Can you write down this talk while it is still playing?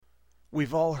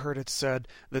We've all heard it said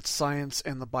that science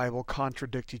and the Bible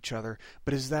contradict each other,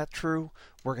 but is that true?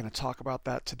 We're going to talk about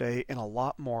that today and a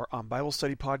lot more on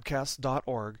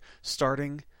BibleStudyPodcast.org,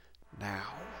 starting now.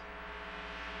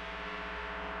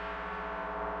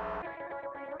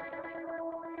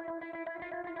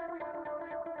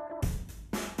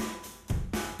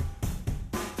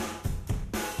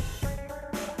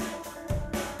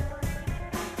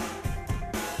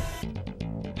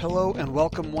 Hello and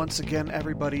welcome once again,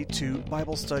 everybody, to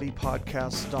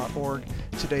BibleStudyPodcast.org.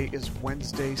 Today is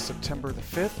Wednesday, September the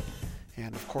 5th,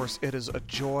 and of course it is a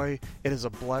joy, it is a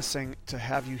blessing to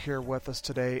have you here with us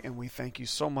today, and we thank you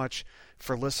so much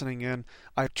for listening in.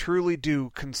 I truly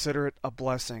do consider it a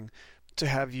blessing to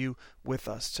have you with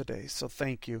us today, so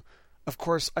thank you. Of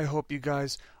course, I hope you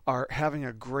guys are having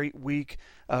a great week.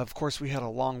 Of course, we had a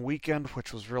long weekend,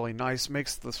 which was really nice.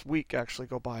 Makes this week actually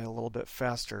go by a little bit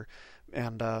faster.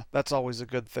 And that's always a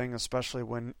good thing, especially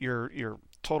when you're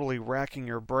totally racking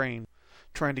your brain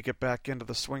trying to get back into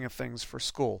the swing of things for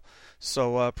school.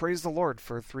 So praise the Lord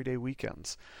for 3-day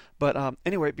weekends. But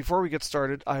anyway, before we get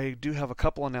started, I do have a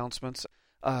couple announcements.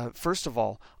 First of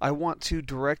all, I want to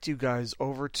direct you guys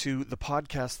over to the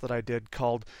podcast that I did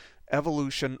called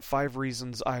Evolution, 5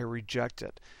 Reasons I Reject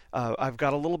It. I've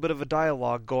got a little bit of a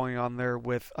dialogue going on there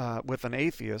with an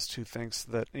atheist who thinks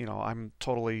that, I'm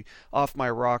totally off my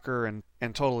rocker and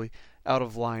totally out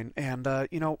of line. And,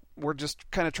 we're just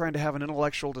kind of trying to have an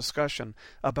intellectual discussion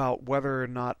about whether or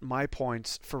not my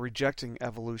points for rejecting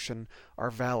evolution are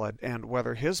valid and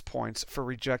whether his points for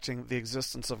rejecting the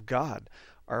existence of God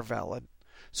are valid.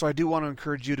 So I do want to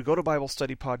encourage you to go to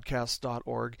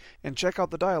BibleStudyPodcast.org and check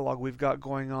out the dialogue we've got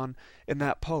going on in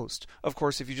that post. Of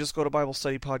course, if you just go to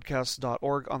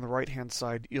BibleStudyPodcast.org, on the right-hand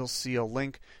side, you'll see a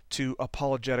link to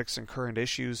Apologetics and Current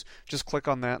Issues. Just click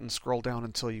on that and scroll down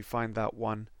until you find that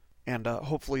one. And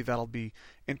hopefully that'll be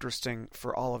interesting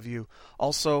for all of you.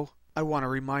 Also, I want to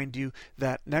remind you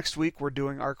that next week we're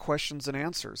doing our questions and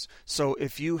answers. So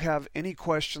if you have any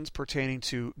questions pertaining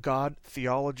to God,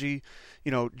 theology,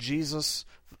 Jesus,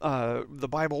 the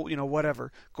Bible,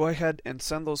 whatever, go ahead and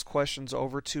send those questions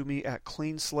over to me at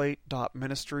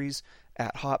Cleanslate.Ministries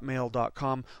at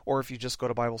hotmail.com, or if you just go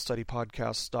to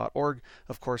BibleStudyPodcasts.org,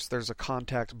 of course there's a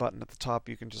contact button at the top.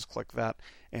 You can just click that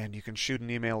and you can shoot an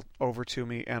email over to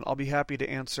me, and I'll be happy to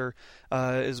answer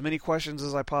as many questions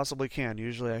as I possibly can.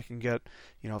 Usually I can get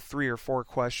 3 or 4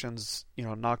 questions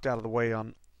knocked out of the way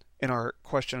in our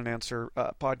question and answer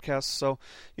podcast. So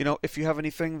if you have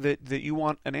anything that you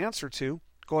want an answer to,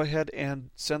 go ahead and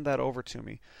send that over to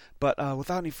me. But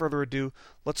without any further ado,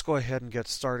 let's go ahead and get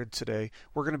started today.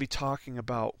 We're going to be talking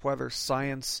about whether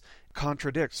science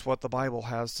contradicts what the Bible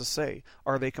has to say.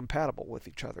 Are they compatible with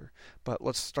each other? But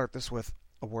let's start this with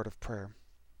a word of prayer.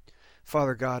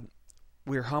 Father God,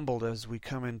 we are humbled as we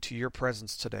come into your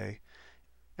presence today.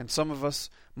 And some of us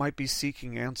might be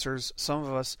seeking answers. Some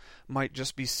of us might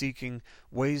just be seeking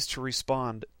ways to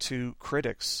respond to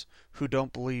critics who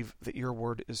don't believe that your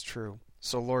word is true.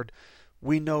 So, Lord,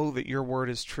 we know that your word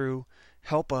is true.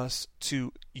 Help us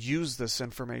to use this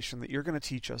information that you're going to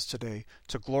teach us today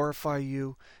to glorify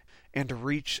you and to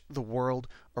reach the world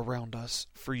around us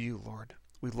for you, Lord.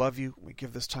 We love you. We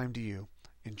give this time to you.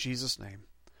 In Jesus' name,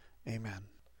 amen.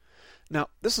 Now,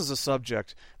 this is a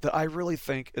subject that I really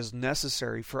think is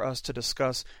necessary for us to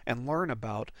discuss and learn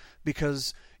about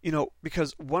because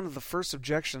one of the first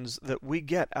objections that we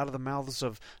get out of the mouths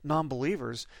of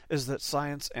non-believers is that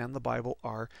science and the Bible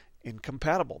are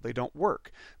incompatible. They don't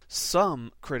work.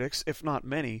 Some critics, if not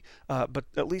many, but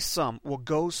at least some, will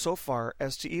go so far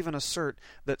as to even assert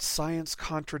that science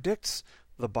contradicts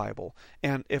the Bible.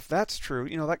 And if that's true,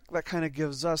 that kind of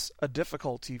gives us a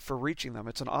difficulty for reaching them.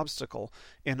 It's an obstacle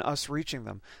in us reaching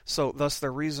them. So thus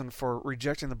the reason for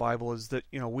rejecting the Bible is that,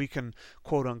 we can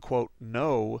quote unquote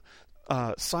know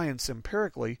science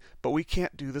empirically, but we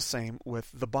can't do the same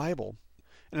with the Bible.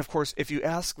 And of course, if you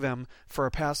ask them for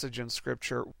a passage in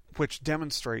Scripture which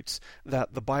demonstrates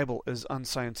that the Bible is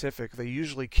unscientific, they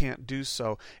usually can't do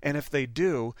so. And if they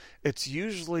do, it's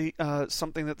usually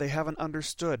something that they haven't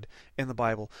understood in the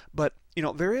Bible. But,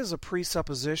 there is a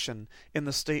presupposition in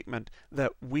the statement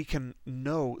that we can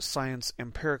know science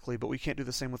empirically, but we can't do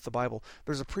the same with the Bible.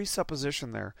 There's a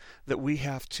presupposition there that we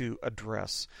have to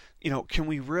address. Can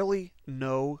we really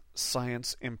know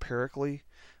science empirically?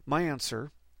 My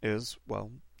answer is,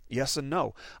 yes and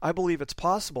no. I believe it's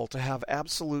possible to have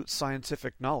absolute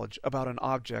scientific knowledge about an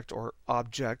object or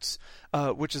objects,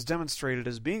 which is demonstrated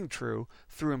as being true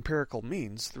through empirical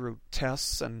means, through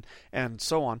tests and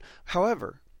so on.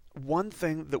 However, one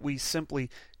thing that we simply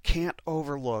can't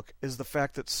overlook is the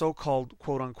fact that so-called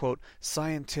quote-unquote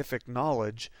scientific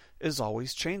knowledge is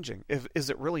always changing. Is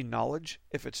it really knowledge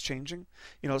if it's changing?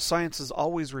 Science is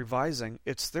always revising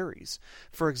its theories.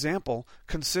 For example,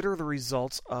 consider the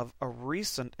results of a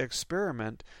recent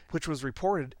experiment which was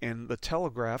reported in the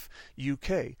Telegraph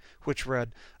UK, which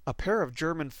read, "A pair of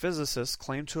German physicists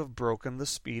claim to have broken the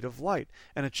speed of light,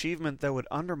 an achievement that would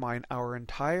undermine our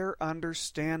entire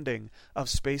understanding of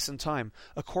space and time.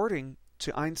 According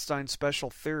to Einstein's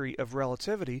special theory of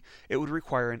relativity, it would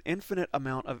require an infinite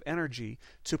amount of energy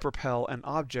to propel an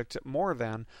object at more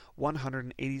than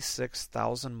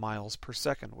 186,000 miles per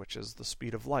second, which is the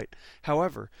speed of light.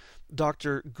 However,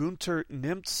 Dr. Gunther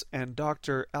Nimtz and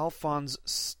Dr. Alfons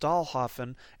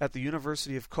Stahlhofen at the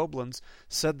University of Koblenz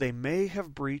said they may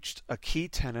have breached a key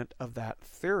tenet of that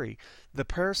theory. The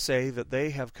pair say that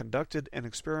they have conducted an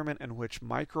experiment in which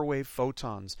microwave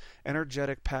photons,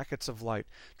 energetic packets of light,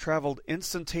 traveled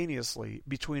instantaneously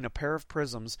between a pair of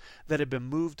prisms that had been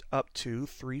moved up to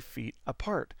 3 feet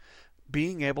apart.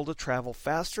 Being able to travel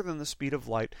faster than the speed of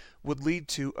light would lead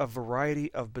to a variety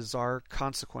of bizarre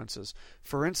consequences.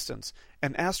 For instance,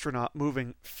 an astronaut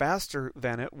moving faster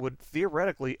than it would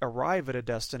theoretically arrive at a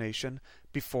destination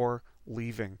before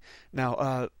leaving."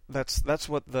 Now, that's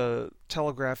what the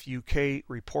Telegraph UK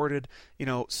reported.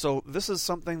 So this is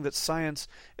something that science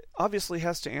obviously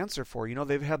has to answer for.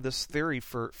 They've had this theory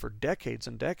for decades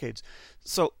and decades.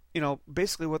 So,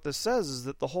 basically what this says is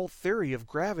that the whole theory of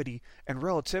gravity and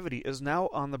relativity is now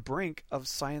on the brink of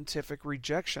scientific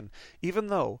rejection, even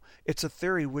though it's a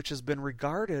theory which has been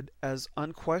regarded as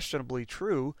unquestionably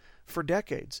true for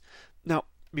decades. Now,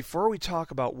 before we talk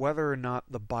about whether or not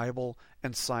the Bible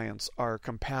and science are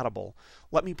compatible,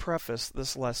 let me preface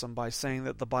this lesson by saying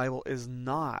that the Bible is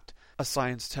not a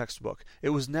science textbook. It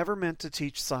was never meant to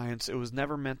teach science. It was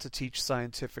never meant to teach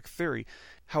scientific theory.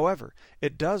 However,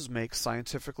 it does make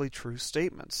scientifically true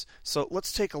statements. So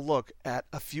let's take a look at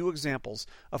a few examples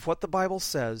of what the Bible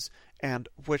says and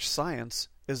which science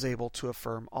is able to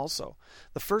affirm also.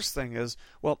 The first thing is,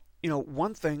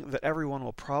 one thing that everyone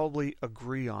will probably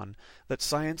agree on that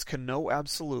science can know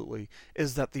absolutely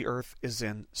is that the Earth is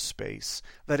in space.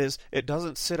 That is, it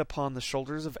doesn't sit upon the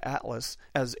shoulders of Atlas,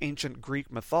 as ancient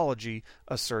Greek mythology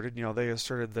asserted. They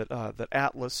asserted that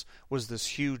Atlas was this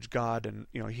huge god, and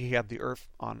he had the Earth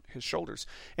on his shoulders.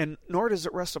 And nor does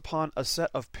it rest upon a set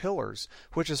of pillars,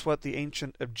 which is what the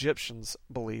ancient Egyptians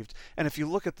believed. And if you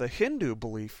look at the Hindu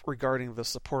belief regarding the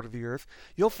support of the Earth,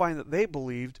 you'll find that they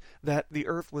believed that the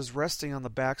Earth was resting on the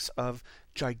backs of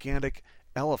gigantic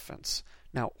elephants.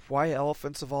 Now, why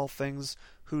elephants of all things?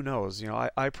 Who knows?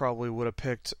 I probably would have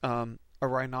picked a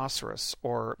rhinoceros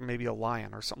or maybe a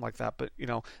lion or something like that. But,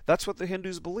 that's what the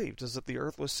Hindus believed, is that the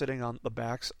Earth was sitting on the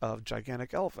backs of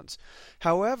gigantic elephants.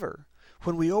 However,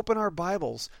 when we open our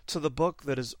Bibles to the book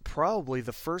that is probably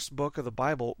the first book of the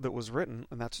Bible that was written,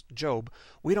 and that's Job,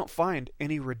 we don't find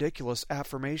any ridiculous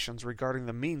affirmations regarding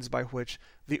the means by which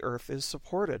the earth is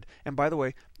supported. And by the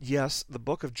way, yes, the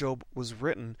book of Job was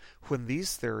written when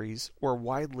these theories were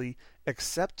widely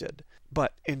accepted.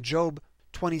 But in Job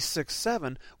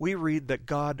 26:7, we read that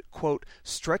God, quote,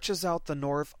 "stretches out the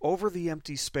north over the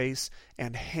empty space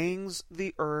and hangs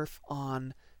the earth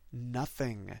on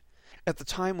nothing." At the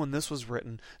time when this was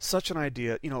written, such an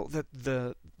idea, that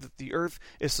the earth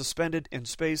is suspended in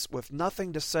space with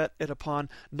nothing to set it upon,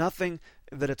 nothing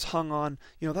that it's hung on,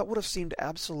 that would have seemed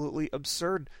absolutely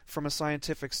absurd from a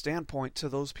scientific standpoint to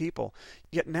those people.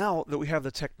 Yet now that we have the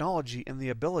technology and the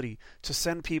ability to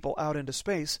send people out into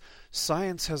space,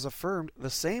 science has affirmed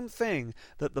the same thing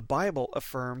that the Bible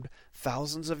affirmed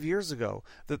thousands of years ago,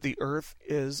 that the earth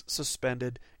is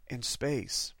suspended in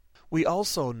space. We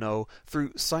also know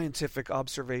through scientific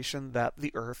observation that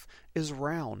the earth is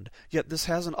round, yet this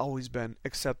hasn't always been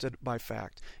accepted by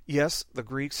fact. Yes, the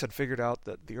Greeks had figured out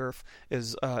that the earth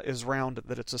is round,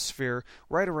 that it's a sphere,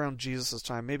 right around Jesus'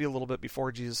 time, maybe a little bit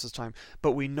before Jesus' time,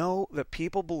 but we know that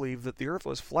people believe that the earth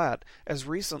was flat as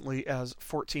recently as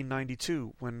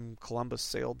 1492, when Columbus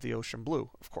sailed the ocean blue,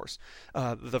 of course.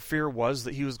 The fear was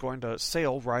that he was going to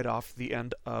sail right off the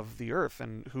end of the earth,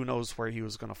 and who knows where he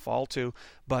was going to fall to,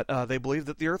 but they believed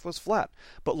that the earth was flat.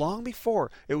 But long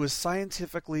before it was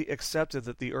scientifically accepted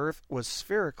that the earth was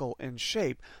spherical in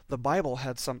shape, the Bible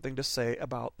had something to say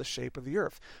about the shape of the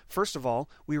earth. First of all,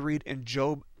 we read in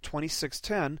Job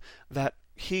 26:10 that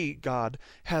He, God,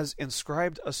 has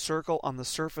inscribed a circle on the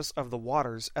surface of the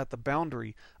waters at the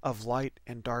boundary of light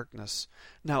and darkness.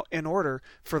 Now, in order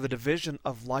for the division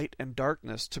of light and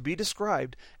darkness to be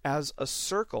described as a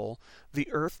circle,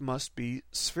 the earth must be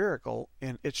spherical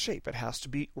in its shape. It has to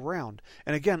be round.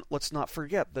 And again, let's not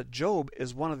forget that Job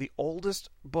is one of the oldest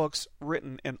books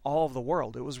written in all of the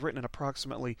world. It was written in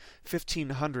approximately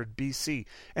 1500 BC,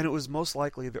 and it was most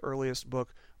likely the earliest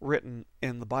book written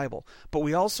in the Bible. But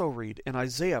we also read in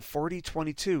Isaiah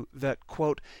 40:22 that,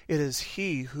 quote, "It is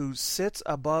he who sits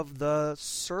above the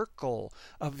circle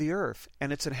of the earth,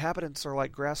 and its inhabitants are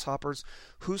like grasshoppers,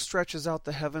 who stretches out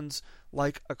the heavens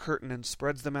like a curtain and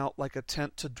spreads them out like a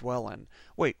tent to dwell in."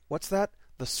 Wait, what's that?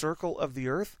 The circle of the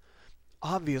earth?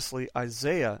 Obviously,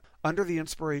 Isaiah, under the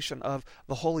inspiration of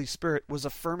the Holy Spirit, was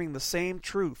affirming the same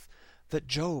truth that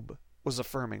Job was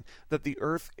affirming, that the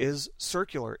earth is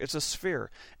circular, it's a sphere,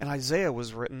 and Isaiah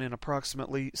was written in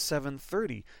approximately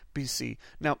 730 BC.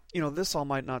 Now, this all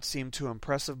might not seem too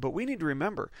impressive, but we need to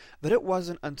remember that it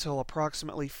wasn't until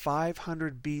approximately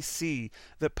 500 BC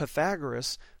that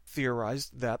Pythagoras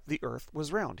theorized that the earth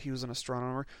was round. He was an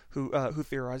astronomer who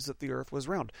theorized that the earth was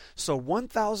round. So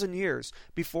 1,000 years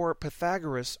before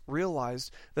Pythagoras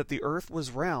realized that the earth was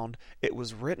round, it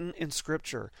was written in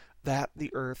Scripture that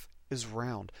the earth is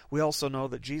round. We also know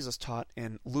that Jesus taught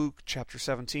in Luke chapter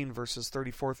 17 verses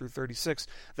 34 through 36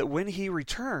 that when he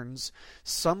returns,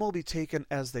 some will be taken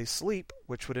as they sleep,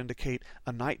 which would indicate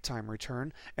a nighttime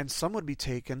return, and some would be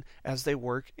taken as they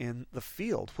work in the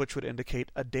field, which would indicate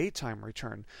a daytime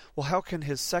return. Well, how can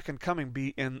his second coming be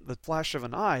in the flash of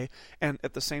an eye, and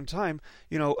at the same time,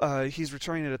 he's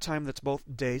returning at a time that's both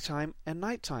daytime and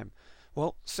nighttime?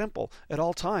 Well, simple. At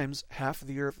all times, half of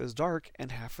the earth is dark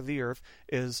and half of the earth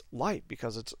is light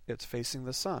because it's facing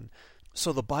the sun.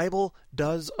 So the Bible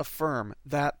does affirm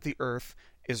that the earth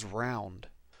is round.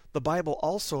 The Bible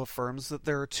also affirms that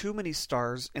there are too many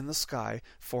stars in the sky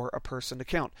for a person to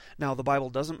count. Now, the Bible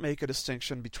doesn't make a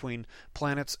distinction between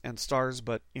planets and stars,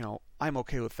 but, I'm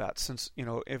okay with that since,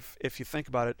 if you think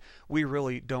about it, we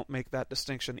really don't make that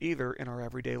distinction either in our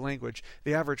everyday language.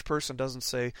 The average person doesn't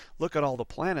say, look at all the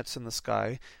planets in the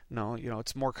sky. No,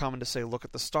 it's more common to say, look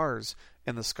at the stars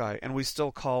in the sky. And we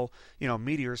still call,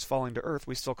 meteors falling to Earth,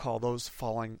 we still call those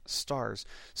falling stars.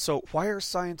 So why are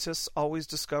scientists always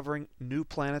discovering new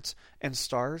planets and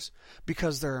stars?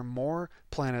 Because there are more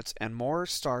planets and more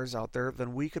stars out there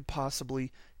than we could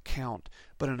possibly count.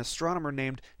 But an astronomer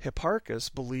named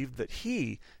Hipparchus believed that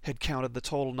he had counted the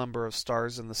total number of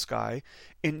stars in the sky.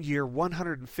 In year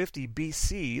 150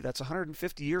 BC, that's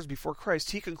 150 years before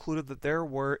Christ, he concluded that there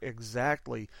were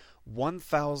exactly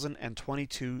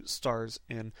 1,022 stars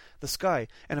in the sky.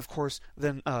 And of course,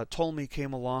 then Ptolemy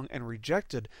came along and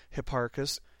rejected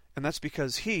Hipparchus, and that's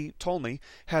because he, Ptolemy,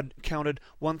 had counted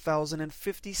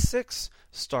 1,056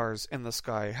 stars in the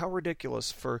sky. How ridiculous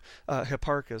for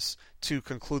Hipparchus to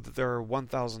conclude that there are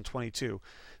 1,022.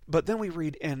 But then we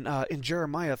read in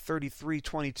Jeremiah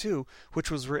 33:22, which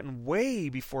was written way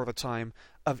before the time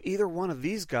of either one of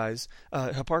these guys,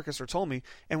 Hipparchus or Ptolemy,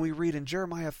 and we read in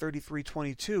Jeremiah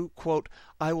 33:22, quote,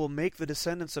 "I will make the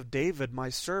descendants of David my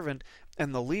servant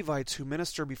and the Levites who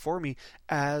minister before me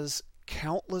as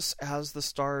countless as the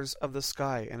stars of the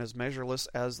sky and as measureless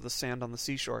as the sand on the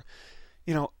seashore."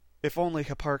 If only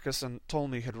Hipparchus and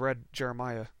Ptolemy had read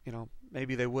Jeremiah,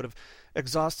 maybe they would have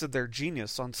exhausted their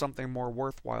genius on something more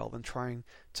worthwhile than trying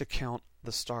to count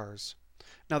the stars.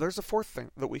 Now, there's a fourth thing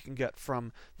that we can get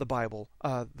from the Bible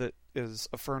that is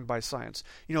affirmed by science.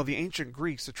 The ancient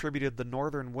Greeks attributed the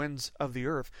northern winds of the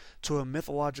earth to a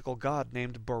mythological god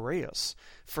named Boreas.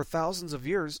 For thousands of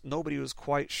years, nobody was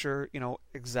quite sure,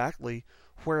 exactly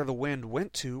where the wind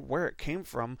went to, where it came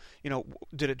from.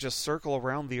 Did it just circle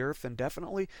around the earth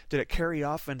indefinitely? Did it carry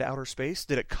off into outer space?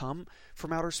 Did it come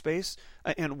from outer space?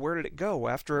 And where did it go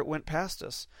after it went past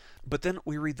us? But then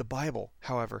we read the Bible,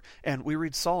 however, and we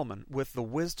read Solomon with the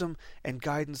wisdom and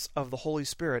guidance of the Holy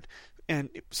Spirit.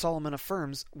 And Solomon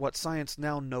affirms what science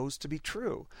now knows to be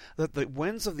true, that the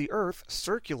winds of the earth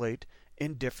circulate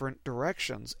in different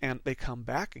directions, and they come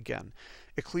back again.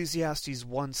 Ecclesiastes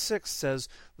 1:6 says,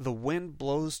 "The wind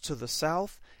blows to the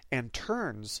south and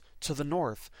turns to the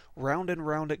north. Round and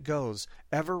round it goes,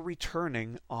 ever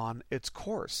returning on its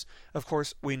course." Of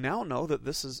course, we now know that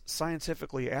this is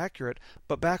scientifically accurate,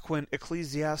 but back when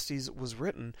Ecclesiastes was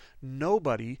written,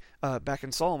 nobody, back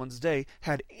in Solomon's day,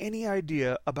 had any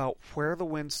idea about where the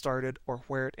wind started or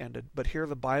where it ended. But here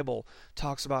the Bible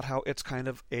talks about how it's kind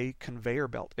of a conveyor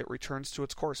belt. It returns to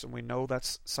its course, and we know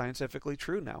that's scientifically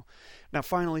true now. Now,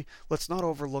 finally, let's not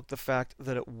overlook the fact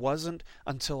that it wasn't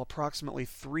until approximately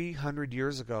 300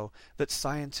 years ago that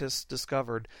scientists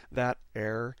discovered that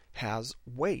air has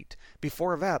weight.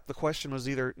 Before that, the question was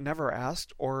either never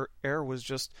asked or air was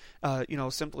just,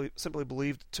 simply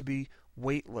believed to be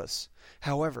weightless.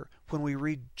 However, when we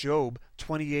read Job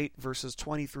 28 verses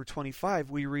 20 through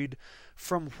 25, we read,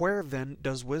 "From where then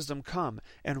does wisdom come,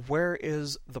 and where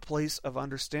is the place of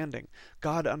understanding?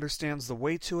 God understands the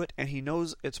way to it, and he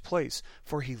knows its place,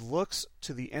 for he looks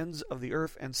to the ends of the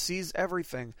earth and sees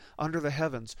everything under the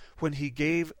heavens. When he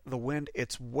gave the wind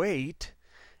its weight,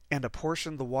 and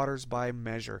apportioned the waters by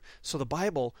measure." So the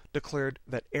Bible declared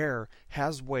that air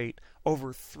has weight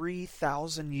over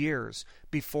 3,000 years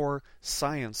before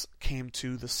science came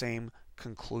to the same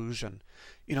conclusion.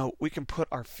 We can put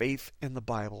our faith in the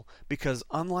Bible because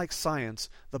unlike science,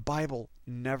 the Bible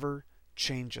never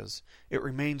changes. It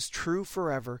remains true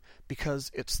forever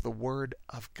because it's the Word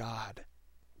of God.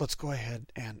 Let's go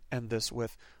ahead and end this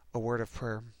with a word of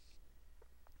prayer.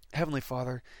 Heavenly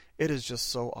Father, it is just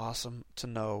so awesome to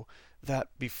know that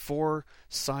before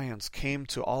science came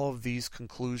to all of these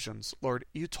conclusions, Lord,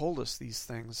 you told us these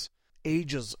things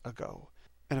ages ago.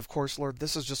 And of course, Lord,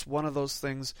 this is just one of those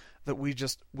things that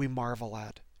we marvel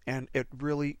at. And it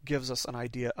really gives us an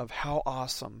idea of how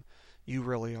awesome you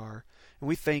really are. And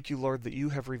we thank you, Lord, that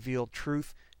you have revealed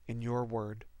truth in your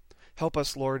word. Help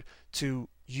us, Lord, to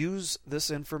use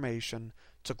this information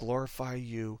to glorify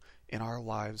you in our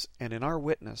lives and in our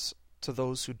witness to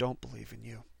those who don't believe in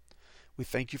you. We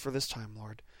thank you for this time,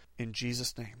 Lord. In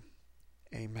Jesus' name,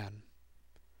 amen.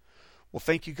 Well,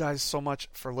 thank you guys so much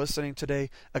for listening today.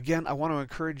 Again, I want to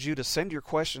encourage you to send your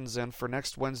questions in for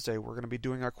next Wednesday. We're going to be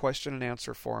doing our question and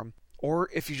answer forum. Or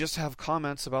if you just have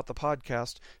comments about the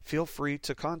podcast, feel free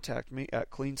to contact me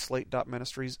at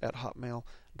Cleanslate.Ministries at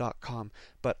hotmail.com.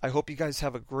 But I hope you guys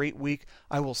have a great week.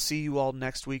 I will see you all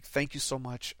next week. Thank you so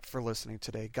much for listening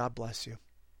today. God bless you.